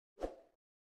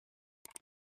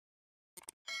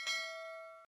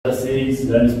says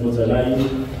that is not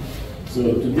aligned. So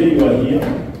today you are here.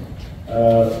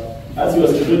 As you are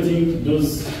celebrating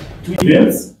those two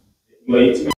events, you are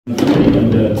eating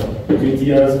and 20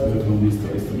 years from this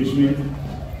establishment.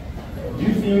 Do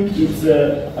you think it's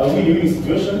a win-win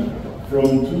situation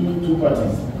from two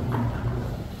parties?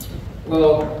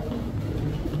 Well,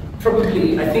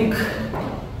 probably, I think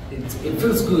it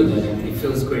feels good and it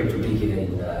feels great to be here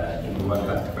in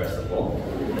Rwanda, first of all,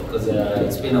 because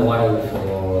it's been a while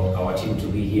for our team to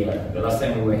be here. The last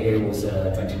time we were here was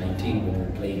 2019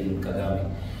 when we played in Kagame.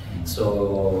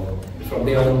 So from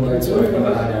there onwards, we've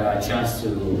never had a chance to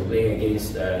play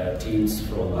against teams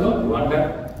from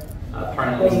Rwanda.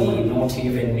 Apparently not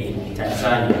even in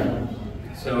Tanzania.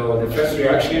 So the first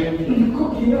reaction and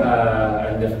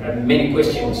many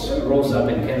questions rose up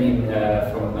and came in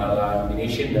from our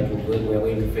nomination that we were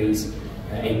going to face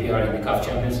APR in the CAF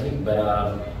Champions League.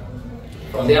 But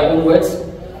from there onwards,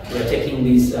 we're taking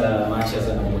this match as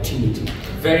an opportunity, a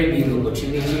very big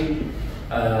opportunity,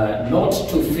 not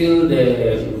to feel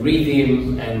the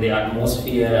rhythm and the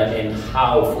atmosphere and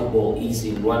how football is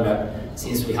in Rwanda,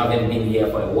 since we haven't been here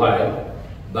for a while,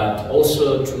 but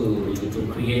also to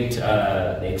create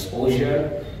the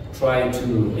exposure, try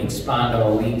to expand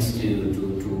our wings to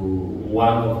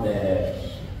one of the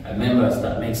members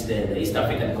that makes the East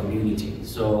African community.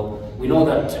 So we know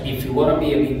that if you want to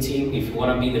be a big team, if you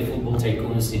want to be the football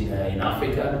tycoons in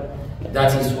Africa,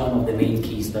 that is one of the main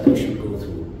keys that we should go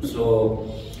through. So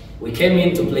we came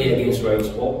in to play against Rayon.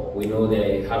 We know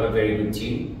they have a very good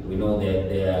team. We know that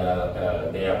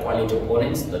they are quality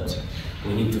opponents that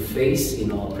we need to face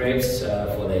in our preps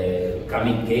for the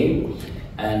coming game.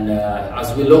 And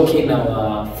as we look in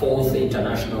our fourth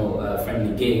international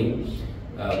friendly game,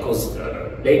 because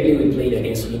lately we played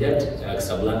against Wydad,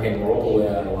 Casablanca in Morocco,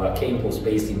 where our camp was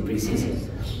based in pre-season.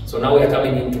 So now we are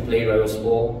coming in to play Rayon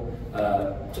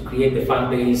to create the fan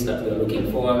base that we are looking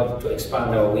for, to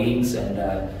expand our wings and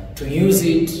to use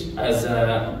it as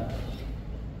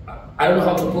I don't know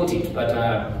how to put it, but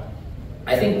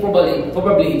I think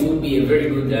probably it would be a very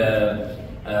good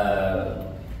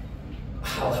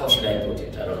how should I put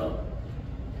it? I don't know.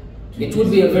 It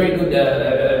would be a very good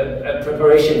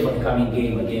preparation for the coming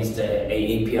game against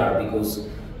APR, because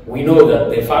we know that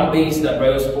the fan base that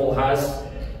Rayon has,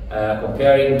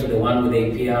 comparing to the one with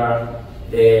APR,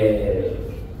 the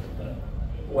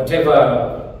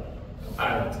whatever,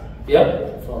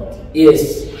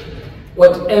 yes,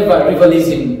 whatever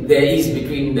rivalism there is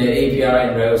between the APR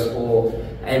and Rayon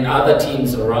and other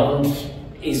teams around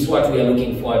is what we are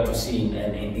looking forward to seeing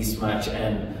in this match.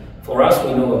 And for us,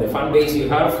 we know the fan base you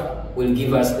have will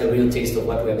give us the real taste of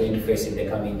what we are going to face in the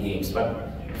coming games. But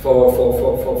for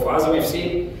Azam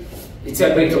FC, it's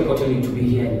a great opportunity to be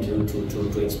here and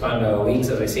to expand our wings,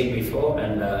 as I said before,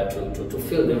 and to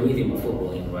feel the rhythm of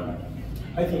football in Rwanda.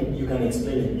 I think you can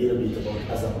explain a little bit about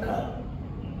Azam Car.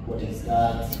 What is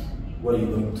that? What are you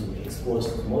going to export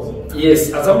tomorrow?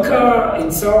 Yes, Azam Car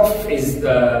itself is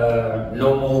the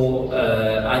normal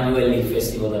annually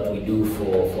festival that we do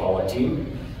for our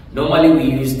team. Normally we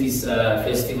use this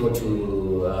festival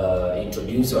to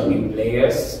introduce our new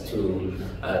players to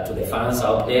the fans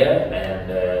out there,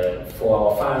 and for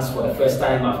our fans for the first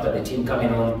time after the team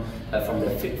coming on from the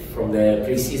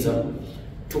pre-season,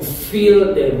 to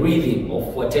feel the rhythm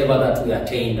of whatever that we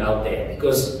attained out there,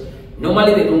 because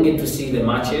normally they don't get to see the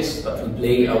matches that we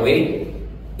play away.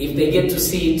 If they get to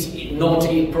see it, not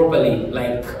it properly,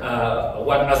 like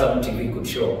what Azam TV could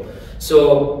show.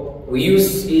 So we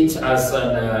use it as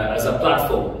a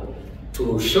platform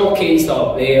to showcase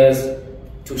our players,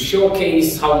 to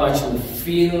showcase how much we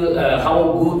feel,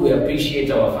 how good we appreciate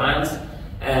our fans,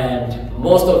 and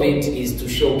most of it is to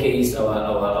showcase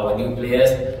our new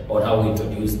players on how we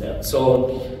introduce them.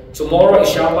 So tomorrow,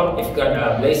 inshallah, if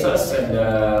God bless us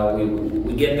and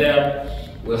we get there,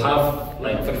 we'll have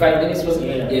like 45 minutes, wasn't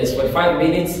it? Yes, 45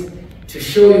 minutes to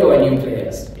show you our new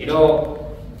players. You know,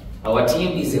 our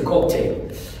team is a cocktail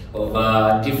of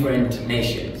different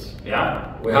nations.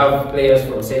 Yeah, we have players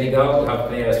from Senegal, we have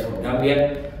players from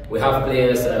Gambia, we have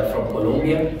players from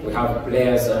Colombia, we have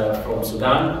players from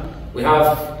Sudan, we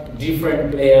have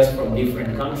different players from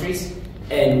different countries,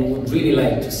 and we would really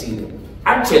like to see them.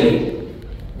 Actually,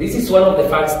 this is one of the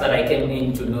facts that I came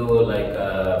in to know like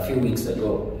a few weeks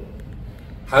ago.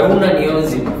 Haruna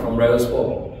Niyonzi from Rayon,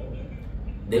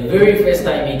 the very first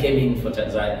time he came in for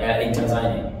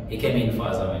Tanzania, he came in for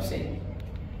Azam FC.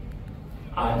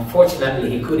 Unfortunately,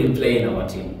 he couldn't play in our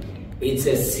team. It's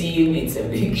a sin, it's a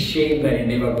big shame that he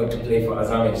never got to play for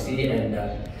Azam FC, and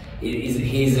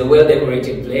he's a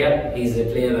well-decorated player. He's a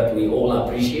player that we all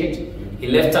appreciate. He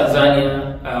left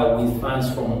Tanzania with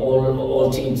fans from all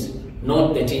teams,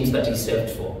 not the teams that he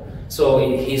served for. So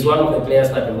he's one of the players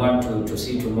that we want to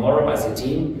see tomorrow as a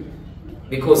team,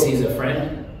 because he's a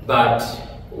friend, but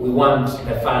we want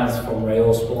the fans from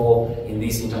Rayon Sport in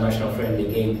this international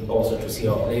friendly game also to see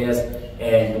our players,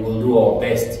 and we'll do our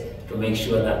best to make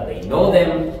sure that they know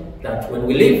them, that when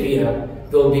we leave here,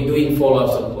 they'll be doing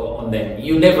follow-ups on them.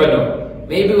 You never know.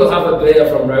 Maybe we'll have a player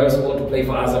from Rayon Sport to play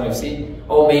for Azam FC,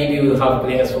 or maybe we'll have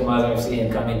players from Azam FC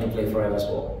and come in to play for Rayon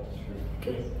Sport.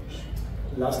 Okay.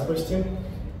 Last question.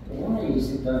 Why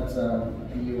is it that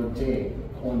your day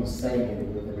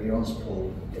coincided with the Rayon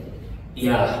Sport day?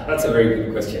 Yeah, that's a very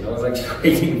good question. I was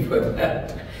actually waiting for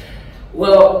that.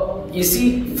 Well, you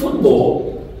see,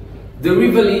 football, the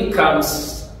rivalry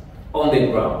comes on the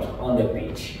ground, on the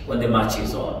pitch, when the match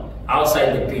is on.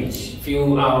 Outside the pitch,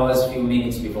 few hours, few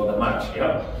minutes before the match,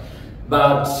 yeah?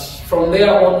 But from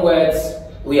there onwards,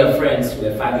 we are friends, we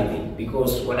are family,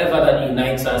 because whatever that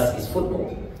unites us is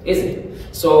football, isn't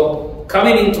it? So,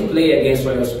 coming into play against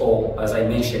Rayon Sport, as I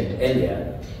mentioned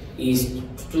earlier, is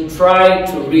to try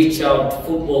to reach out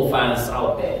football fans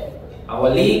out there. Our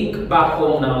league back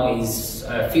home now is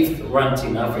 5th ranked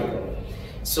in Africa.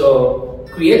 So,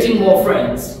 creating more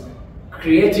friends,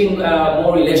 creating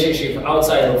more relationship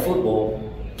outside of football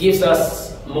gives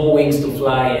us more wings to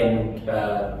fly, and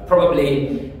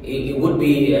probably it would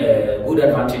be a good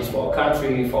advantage for our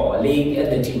country, for our league, and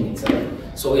the team itself.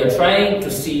 So we are trying to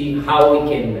see how we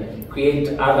can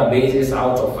create other bases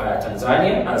out of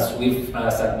Tanzania, as we've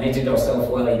stagnated ourselves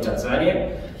well in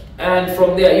Tanzania. And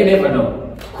from there, you never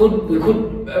know.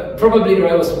 Probably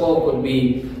Rayon Sport could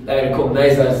be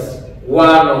recognized as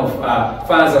one of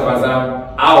fans of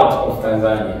Azam out of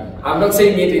Tanzania. I'm not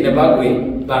saying it in a bad way,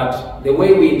 but the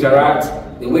way we interact,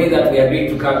 the way that we agreed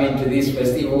to come into this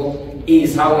festival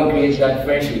is how we create that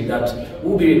friendship that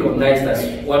will be recognized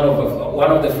as one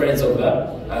of the friends of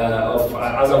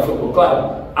Azam Football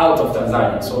Club out of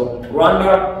Tanzania. So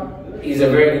Rwanda is a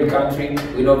very good country.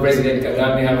 We know President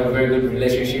Kagame have a very good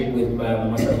relationship with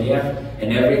Mama Samia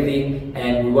and everything,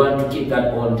 and we want to keep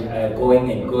that bond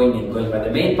going and going and going. But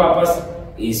the main purpose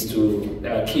is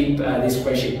to keep this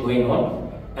friendship going on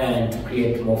and to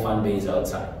create more fan base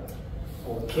outside.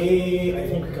 Okay, I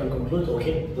think we can conclude.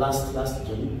 Okay, last,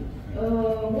 Julie.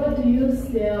 What do you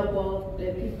say about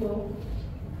the people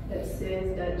that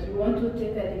says that you want to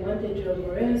take advantage of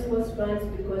Rayon Sports fans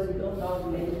because you don't have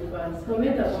many fans?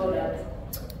 Comment about that.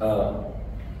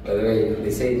 By the way,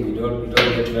 they say you don't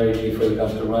get married before you come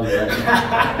to Rwanda.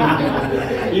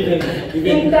 even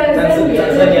in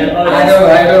Tanzania. I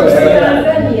know.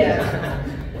 Tanzania.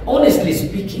 Honestly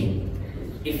speaking,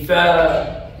 if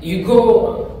you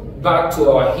go back to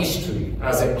our history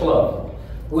as a club,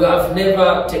 we have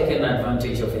never taken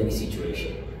advantage of any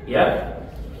situation. Yeah?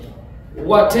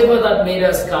 Whatever that made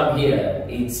us come here,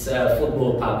 it's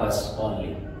football purpose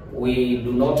only. We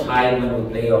do not hide when we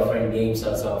play our friend games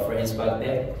as our friends back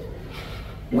there.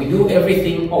 We do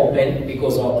everything open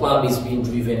because our club is being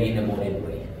driven in a modern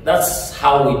way. That's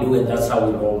how we do it, that's how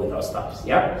we roll with our staffs.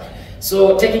 Yeah?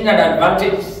 So taking an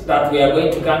advantage that we are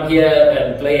going to come here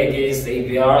and play against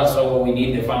APR, so we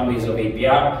need the fan base of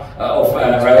APR, of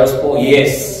Rayon Sport.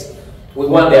 Yes, we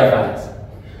want their fans.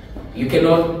 You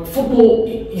cannot, football,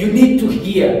 you need to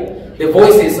hear the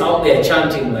voices out there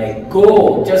chanting like,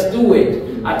 go, just do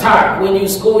it, attack. When you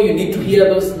score, you need to hear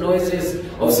those noises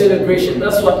of celebration.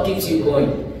 That's what keeps you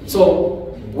going.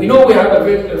 So we know we have a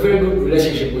very good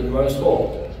relationship with Rayon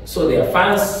Sport. So their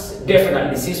fans,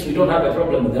 definitely, since we don't have a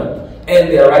problem with them, and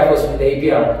their rivals with the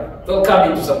APR, they'll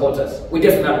come in to support us. We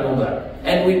definitely know that.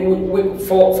 And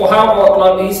for how our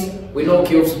club is, we know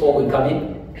Kyiv Sport will come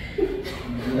in.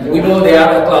 We know the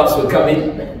other clubs will come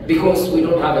in because we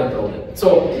don't have a problem.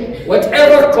 So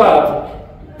whatever club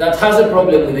that has a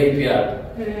problem with APR,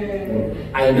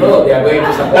 I know they are going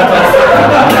to support us.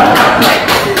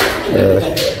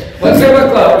 Whatever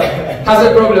club has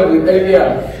a problem with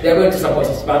APR, they are going to support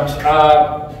us. But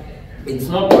it's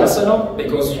not personal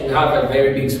because we have a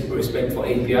very big respect for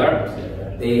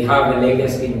APR. They have a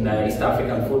legacy in East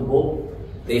African football.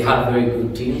 They have very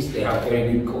good teams. They have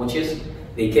very good coaches.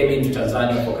 They came into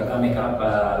Tanzania for Kagame Cup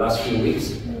last few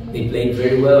weeks. They played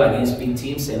very well against big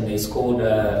teams and they scored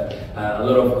a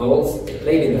lot of goals. They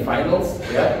played in the finals,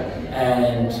 yeah?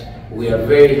 And we are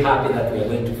very happy that we are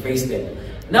going to face them.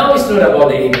 Now it's not about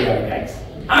the APR guys.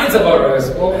 Now it's about Rayon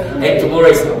Sport, and tomorrow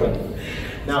is open.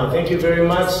 Now, thank you very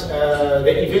much.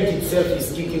 The event itself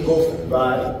is kicking off,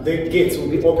 but the gates will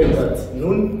be opened at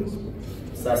noon,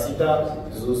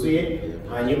 Sasita, Zuzuye.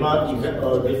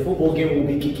 The football game will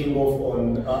be kicking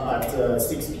off at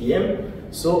 6 p.m.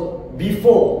 So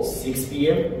before 6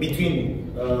 p.m.,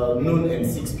 between noon and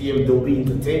 6 p.m., there will be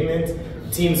entertainment.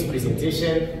 team's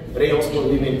presentation. Rayon Sport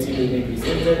Women team will be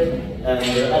presented, and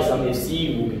Azam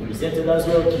FC will be presented as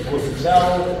well. Kikosi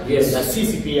Chao, yes, and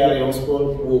CCPR Rayon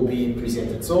Sport will be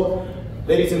presented. So,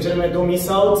 ladies and gentlemen, don't miss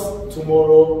out.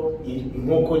 Tomorrow,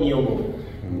 Moko Nyongo.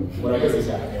 Murakoze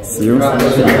cyane.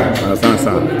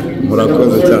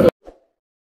 Murakoze cyane.